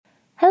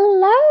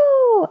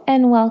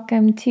and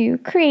welcome to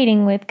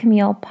Creating with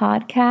Camille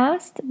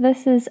Podcast.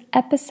 This is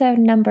episode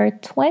number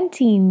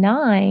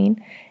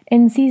 29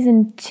 in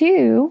season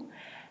 2.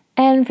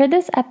 And for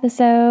this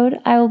episode,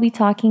 I will be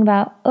talking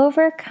about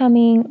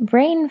overcoming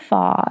brain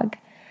fog.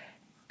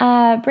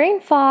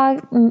 Brain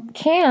fog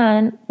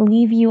can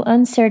leave you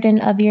uncertain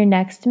of your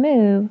next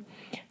move,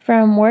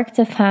 from work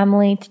to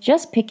family to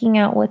just picking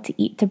out what to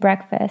eat to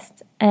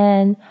breakfast.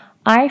 And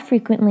I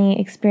frequently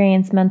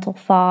experience mental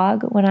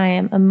fog when I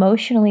am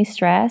emotionally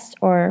stressed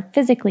or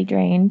physically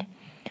drained.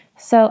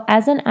 So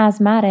as an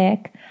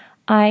asthmatic,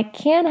 I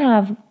can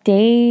have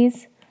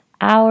days,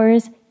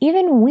 hours,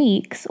 even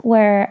weeks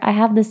where I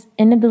have this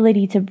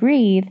inability to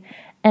breathe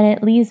and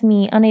it leaves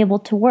me unable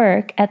to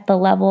work at the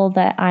level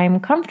that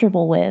I'm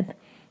comfortable with.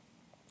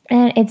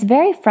 And it's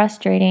very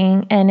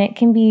frustrating and it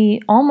can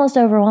be almost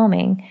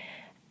overwhelming.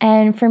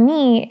 And for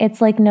me, it's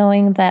like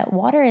knowing that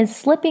water is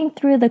slipping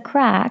through the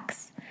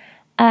cracks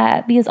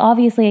because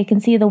obviously I can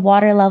see the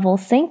water level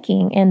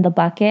sinking in the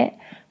bucket,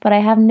 but I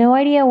have no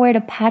idea where to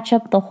patch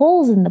up the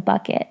holes in the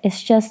bucket.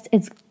 It's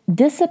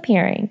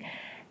disappearing.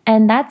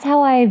 And that's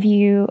how I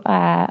view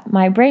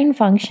my brain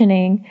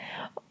functioning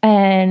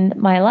and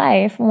my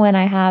life when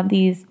I have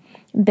these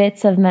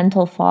bits of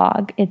mental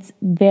fog. It's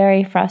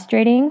very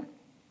frustrating.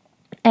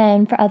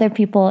 And for other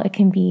people, it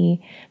can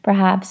be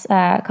perhaps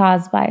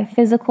caused by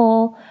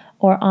physical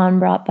or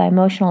brought by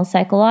emotional,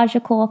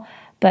 psychological.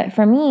 But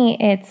for me,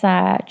 it's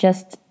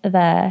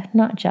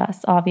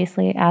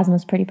obviously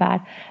asthma's pretty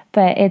bad,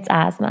 but it's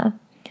asthma.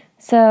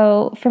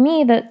 So for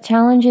me, the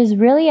challenges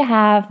really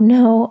have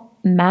no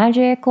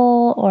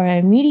magical or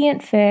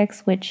immediate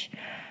fix, which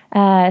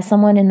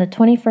someone in the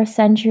 21st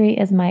century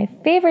is my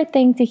favorite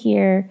thing to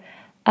hear,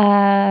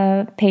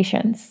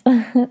 patience.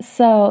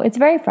 So it's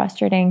very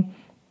frustrating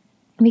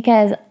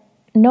because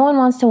no one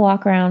wants to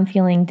walk around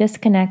feeling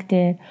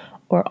disconnected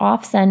or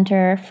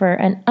off-center for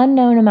an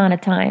unknown amount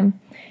of time.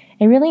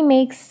 It really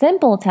makes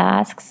simple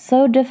tasks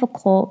so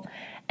difficult,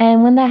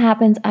 and when that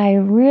happens, I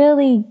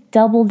really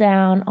double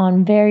down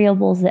on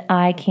variables that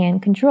I can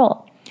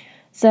control.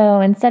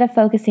 So instead of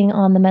focusing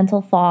on the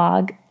mental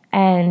fog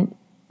and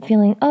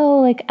feeling,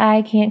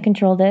 I can't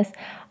control this,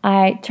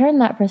 I turn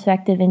that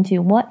perspective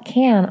into what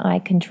can I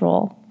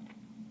control?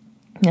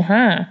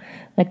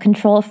 The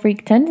control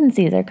freak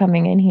tendencies are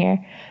coming in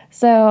here.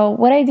 So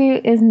what I do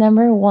is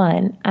number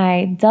 1,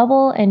 I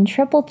double and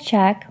triple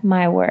check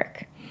my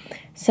work.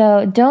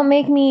 So don't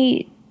make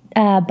me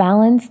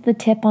balance the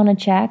tip on a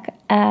check.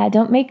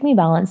 Don't make me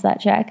balance that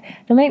check.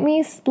 Don't make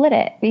me split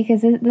it,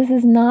 because this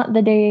is not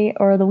the day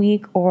or the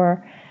week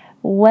or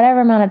whatever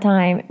amount of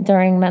time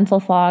during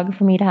mental fog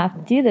for me to have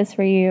to do this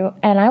for you.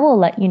 And I will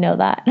let you know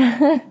that.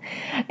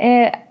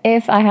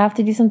 If I have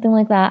to do something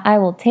like that, I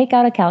will take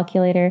out a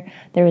calculator.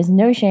 There is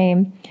no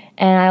shame.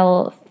 And I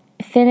will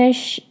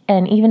finish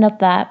and even up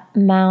that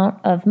amount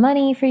of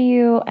money for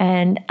you.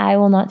 And I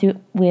will not do it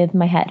with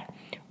my head.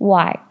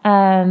 Why?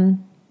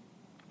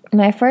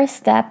 My first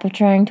step of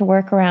trying to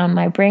work around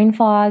my brain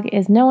fog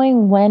is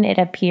knowing when it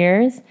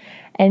appears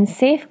and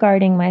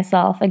safeguarding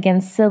myself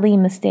against silly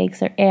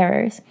mistakes or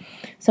errors.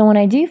 So when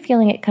I do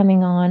feeling it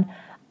coming on,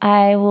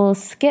 I will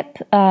skip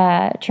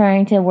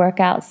trying to work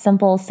out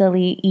simple,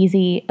 silly,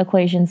 easy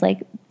equations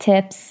like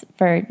tips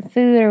for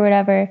food or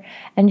whatever,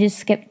 and just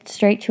skip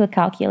straight to a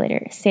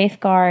calculator.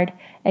 Safeguard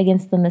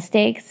against the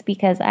mistakes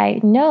because I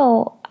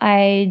know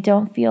I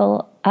don't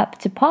feel up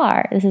to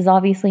par. This is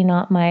obviously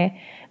not my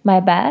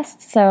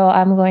best, so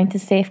I'm going to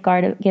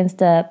safeguard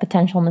against a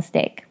potential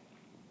mistake.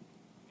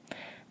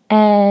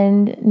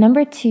 And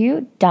number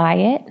 2,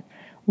 diet,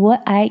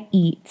 what I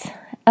eat.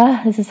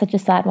 This is such a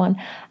sad one.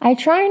 I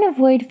try and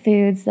avoid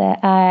foods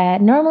that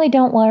normally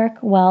don't work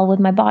well with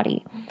my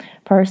body.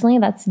 Personally,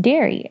 that's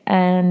dairy,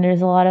 and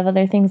there's a lot of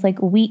other things like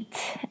wheat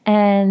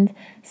and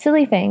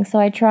silly things, so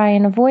I try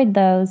and avoid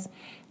those,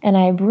 and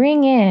I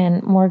bring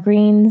in more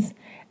greens,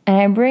 and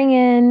I bring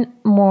in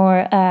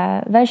more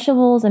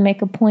vegetables and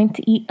make a point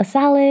to eat a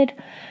salad.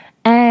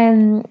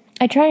 And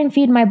I try and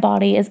feed my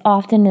body as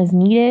often as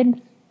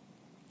needed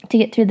to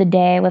get through the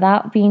day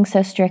without being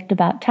so strict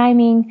about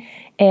timing.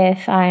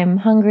 If I'm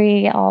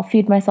hungry, I'll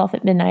feed myself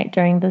at midnight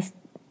during this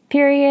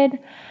period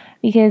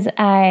because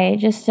I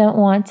just don't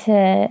want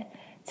to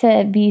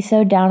be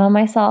so down on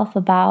myself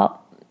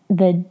about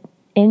the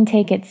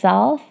intake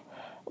itself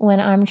when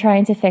I'm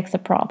trying to fix a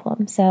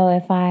problem. So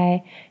if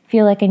I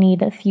feel like I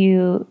need a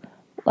few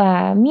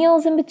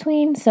meals in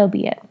between, so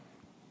be it.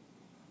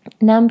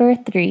 Number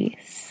 3,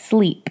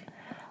 sleep.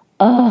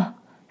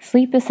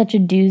 Sleep is such a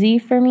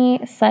doozy for me,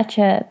 such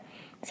a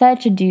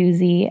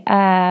doozy.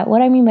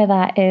 What I mean by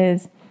that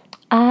is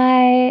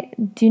I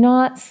do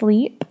not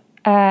sleep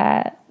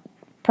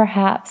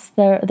perhaps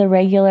the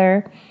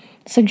regular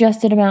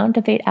suggested amount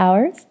of 8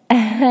 hours.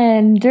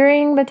 And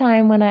during the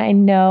time when I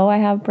know I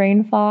have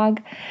brain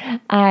fog,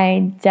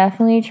 I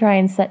definitely try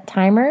and set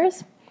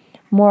timers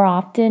more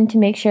often to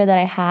make sure that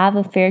I have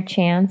a fair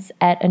chance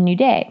at a new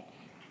day.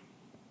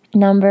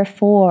 Number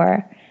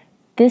 4,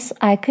 this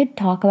I could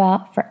talk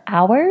about for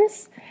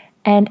hours,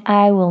 and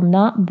I will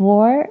not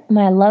bore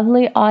my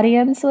lovely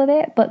audience with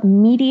it, but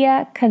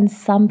media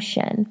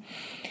consumption.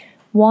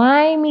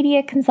 Why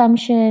media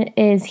consumption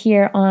is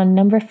here on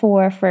number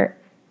 4 for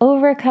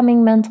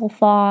overcoming mental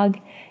fog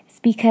is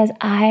because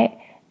I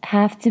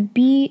have to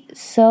be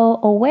so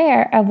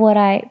aware of what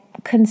I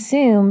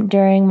consume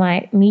during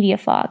my media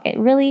fog. It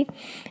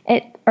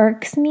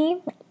irks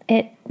me.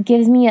 It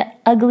gives me an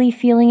ugly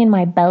feeling in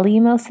my belly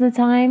most of the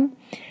time.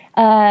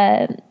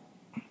 And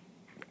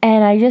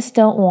I just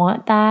don't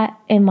want that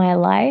in my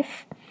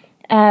life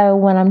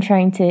when I'm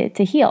trying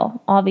to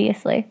heal,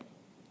 obviously.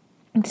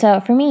 So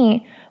for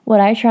me, what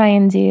I try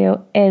and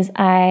do is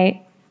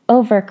I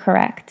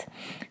overcorrect.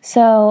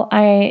 So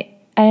I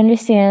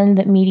understand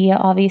that media,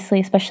 obviously,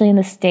 especially in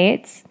the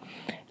States,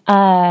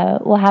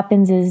 what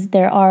happens is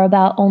there are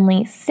about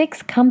only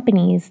 6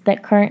 companies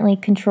that currently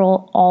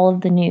control all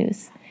of the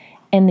news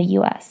in the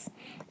U.S.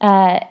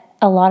 A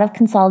lot of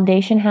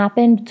consolidation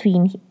happened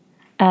between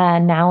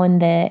now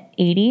and the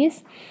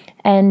 80s.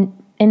 And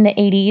in the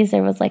 80s,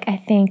 there was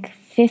I think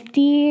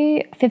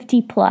 50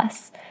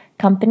 plus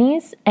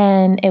companies,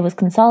 and it was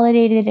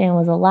consolidated and it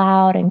was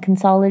allowed and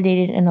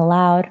consolidated and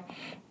allowed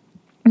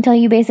until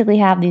you basically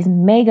have these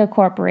mega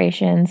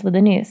corporations with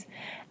the news.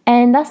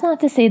 And that's not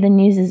to say the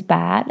news is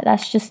bad.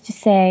 That's just to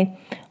say,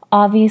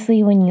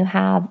 obviously, when you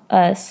have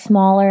a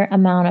smaller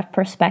amount of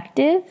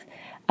perspective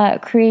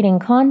creating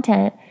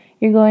content,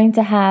 you're going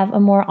to have a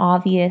more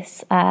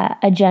obvious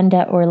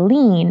agenda or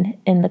lean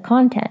in the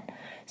content.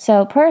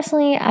 So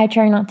personally, I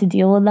try not to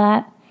deal with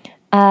that.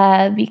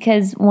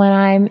 Because when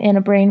I'm in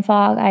a brain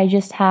fog, I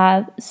just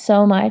have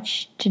so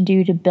much to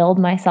do to build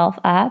myself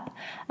up.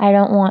 I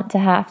don't want to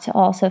have to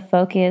also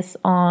focus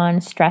on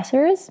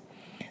stressors.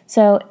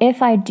 So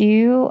if I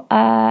do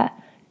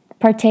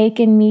partake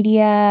in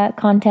media,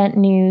 content,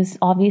 news,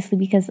 obviously,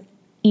 because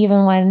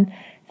even when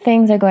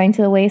things are going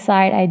to the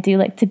wayside, I do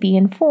like to be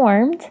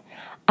informed.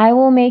 I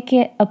will make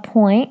it a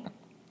point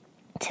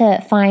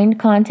to find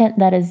content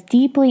that is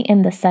deeply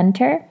in the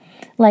center,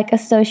 like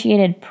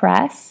Associated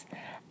Press.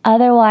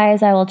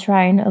 Otherwise, I will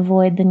try and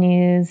avoid the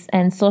news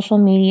and social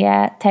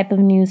media type of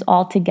news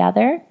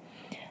altogether.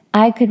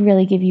 I could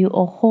really give you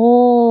a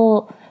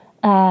whole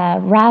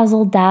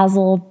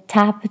razzle-dazzle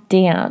tap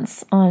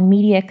dance on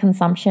media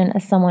consumption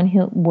as someone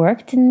who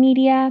worked in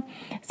media,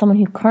 someone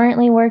who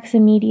currently works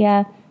in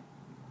media,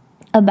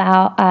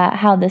 about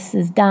how this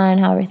is done,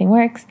 how everything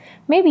works.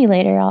 Maybe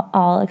later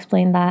I'll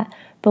explain that.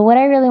 But what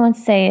I really want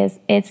to say is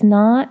it's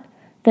not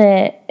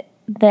that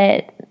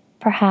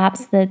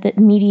perhaps that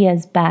media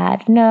is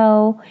bad.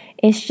 No,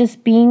 it's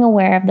just being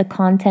aware of the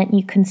content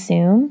you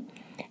consume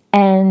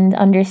and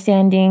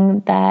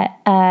understanding that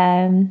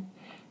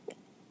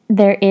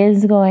there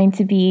is going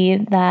to be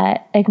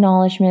that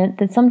acknowledgement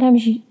that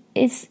sometimes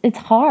it's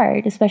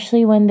hard,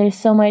 especially when there's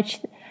so much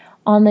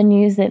on the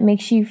news that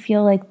makes you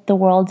feel like the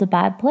world's a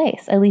bad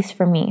place, at least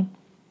for me.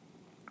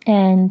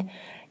 And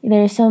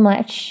there's so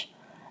much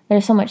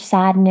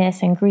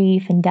sadness and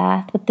grief and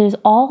death, but there's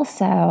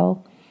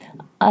also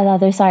on the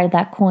other side of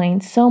that coin,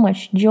 so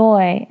much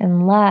joy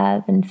and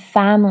love and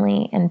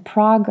family and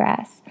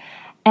progress.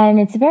 And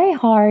it's very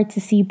hard to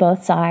see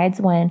both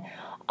sides when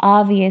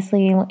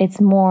obviously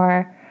it's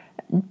more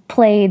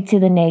played to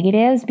the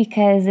negatives,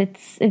 because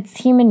it's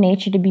human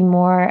nature to be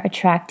more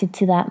attracted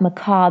to that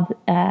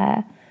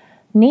macabre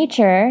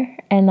nature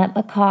and that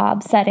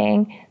macabre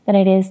setting than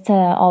it is to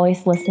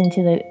always listen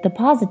to the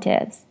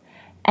positives.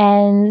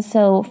 And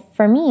so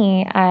for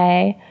me,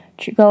 I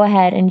go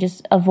ahead and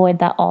just avoid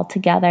that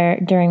altogether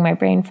during my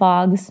brain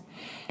fogs,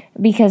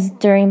 because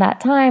during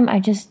that time I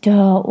just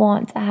don't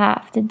want to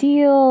have to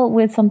deal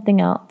with something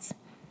else.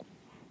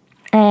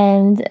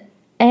 And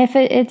if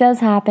it does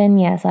happen,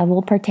 yes, I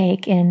will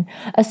partake in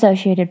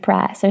Associated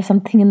Press or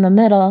something in the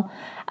middle.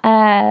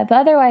 But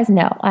otherwise,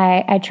 no,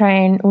 I try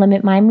and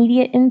limit my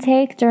media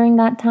intake during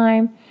that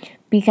time,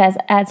 because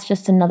that's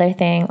just another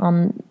thing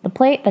on the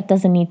plate that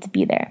doesn't need to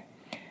be there.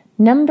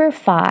 Number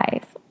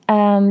 5.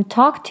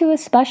 Talk to a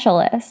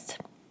specialist.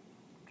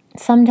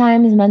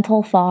 Sometimes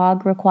mental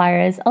fog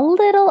requires a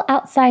little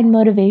outside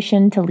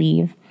motivation to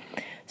leave.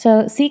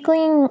 So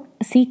seeking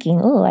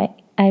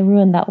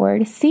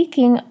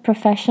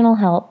professional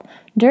help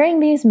during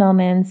these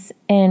moments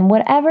in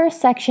whatever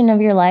section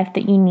of your life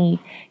that you need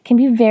can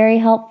be very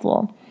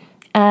helpful.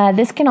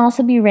 This can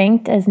also be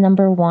ranked as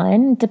number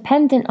 1,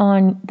 dependent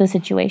on the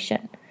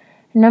situation.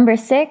 Number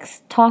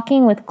 6,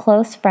 talking with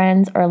close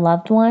friends or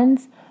loved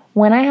ones.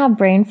 When I have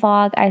brain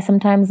fog, I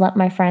sometimes let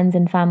my friends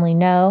and family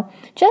know,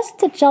 just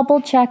to double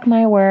check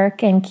my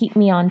work and keep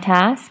me on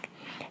task.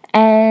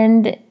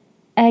 And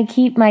I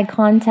keep my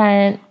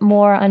content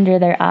more under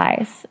their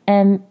eyes.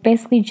 And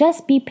basically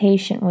just be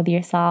patient with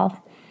yourself.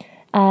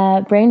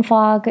 Brain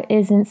fog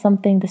isn't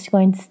something that's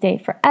going to stay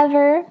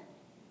forever.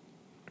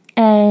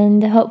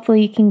 And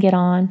hopefully you can get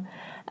on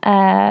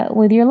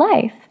with your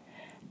life.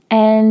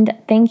 And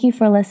thank you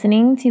for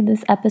listening to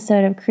this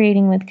episode of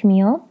Creating with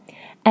Camille.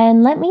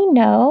 And let me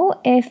know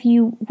if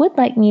you would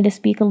like me to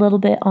speak a little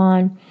bit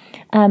on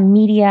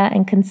media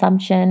and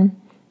consumption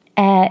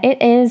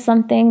It is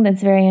something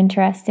that's very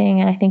interesting,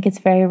 and I think it's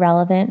very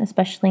relevant,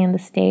 especially in the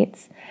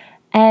States.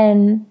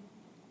 And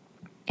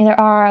there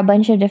are a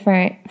bunch of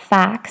different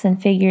facts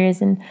and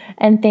figures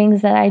and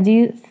things that I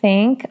do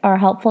think are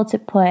helpful to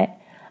put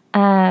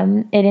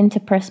it into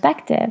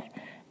perspective.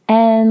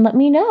 And let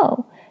me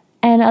know.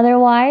 And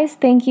otherwise,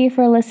 thank you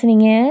for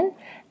listening in,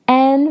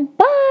 and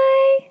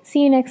bye!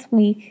 See you next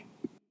week.